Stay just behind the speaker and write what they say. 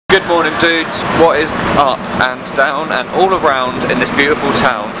Good morning dudes, what is up and down and all around in this beautiful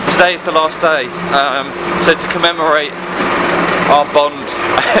town. Today is the last day, so to commemorate our bond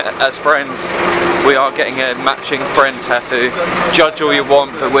as friends, we are getting a matching friend tattoo. Judge all you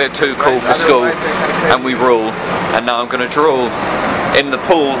want, but we're too cool for school and we rule. And now I'm going to drool in the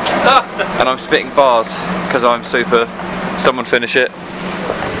pool and I'm spitting bars because I'm super. Someone finish it.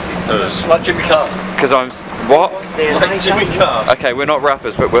 Like Jimmy Carr. Because I'm... What? Like Jimmy Carr. Okay, we're not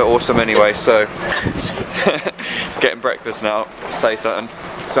rappers, but we're awesome anyway, so... Getting breakfast now. Say something.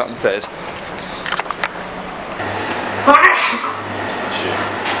 Something said.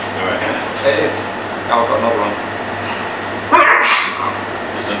 It is. Oh, I've got another one.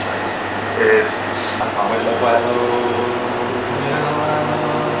 It is.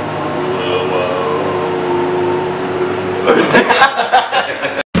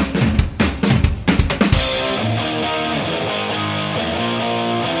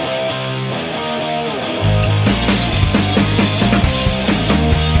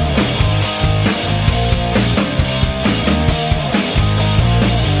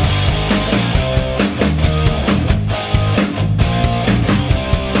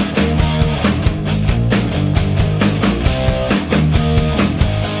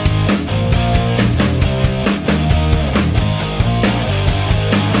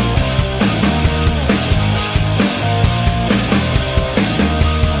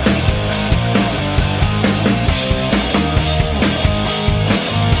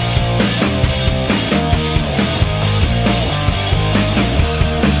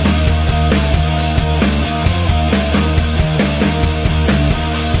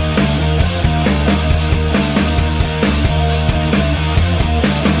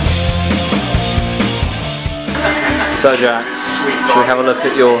 So Jack, should we have a look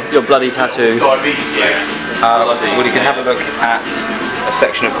at your bloody tattoo? Well, you can have a look at a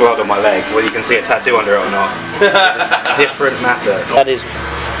section of blood on my leg, whether you can see a tattoo under it or not. It's a different matter. That is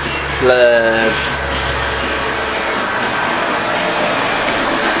blood.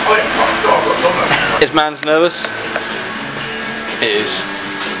 Is man's nervous? It is.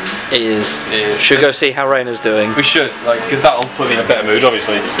 It is. It is. Should we go see how Rayna's doing? We should, like, because that'll put me in a better mood,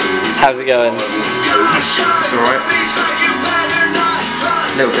 obviously. How's it going? It's alright.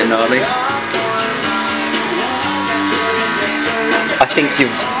 A little bit gnarly. I think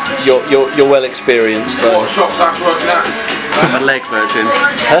you're well experienced though. What shop's that working at? I'm a leg virgin.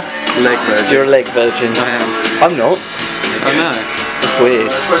 Huh? Leg virgin. You're a leg virgin. I am. I'm not. I know. It's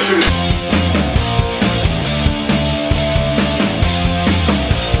weird.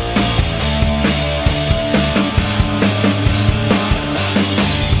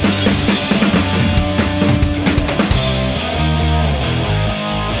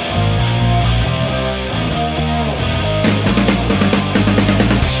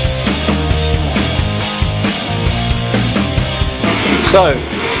 So,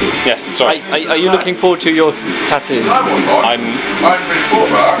 Yes, sorry. are you looking forward to your tattoo? I'm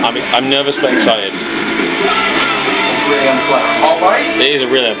nervous but excited. It is a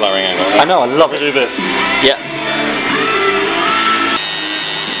really unflattering angle. I know, I love it. Do this. Yeah.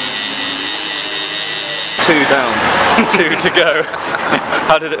 2 down. 2 to go.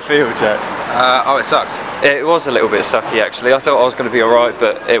 How did it feel, Jack? Oh, it sucks. It was a little bit sucky actually. I thought I was going to be alright,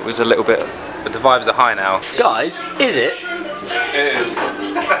 but it was a little bit... But the vibes are high now. Guys, is it? It is.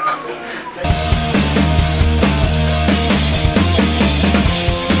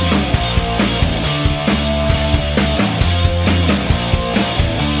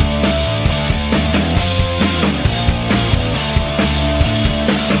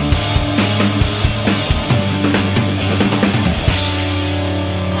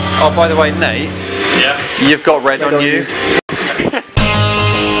 Oh, by the way, Nate. Yeah. You've got red on you.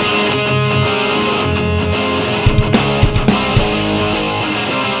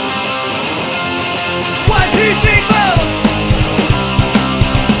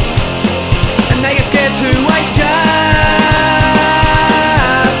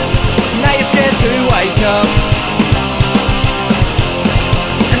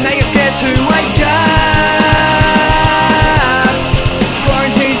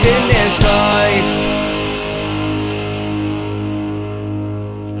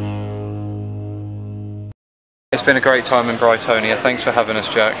 It's been a great time in Brightonia. Thanks for having us,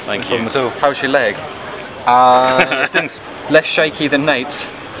 Jack. Thank you. How's your leg? It stinks. Less shaky than Nate's.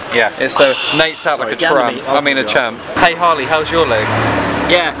 Yeah. It's so Nate's out like a tramp. I mean a champ. Hey Harley, how's your leg?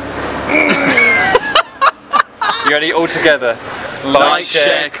 Yes. You ready? All together. Like,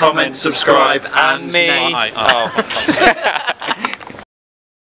 share, comment, subscribe, and me. Oh.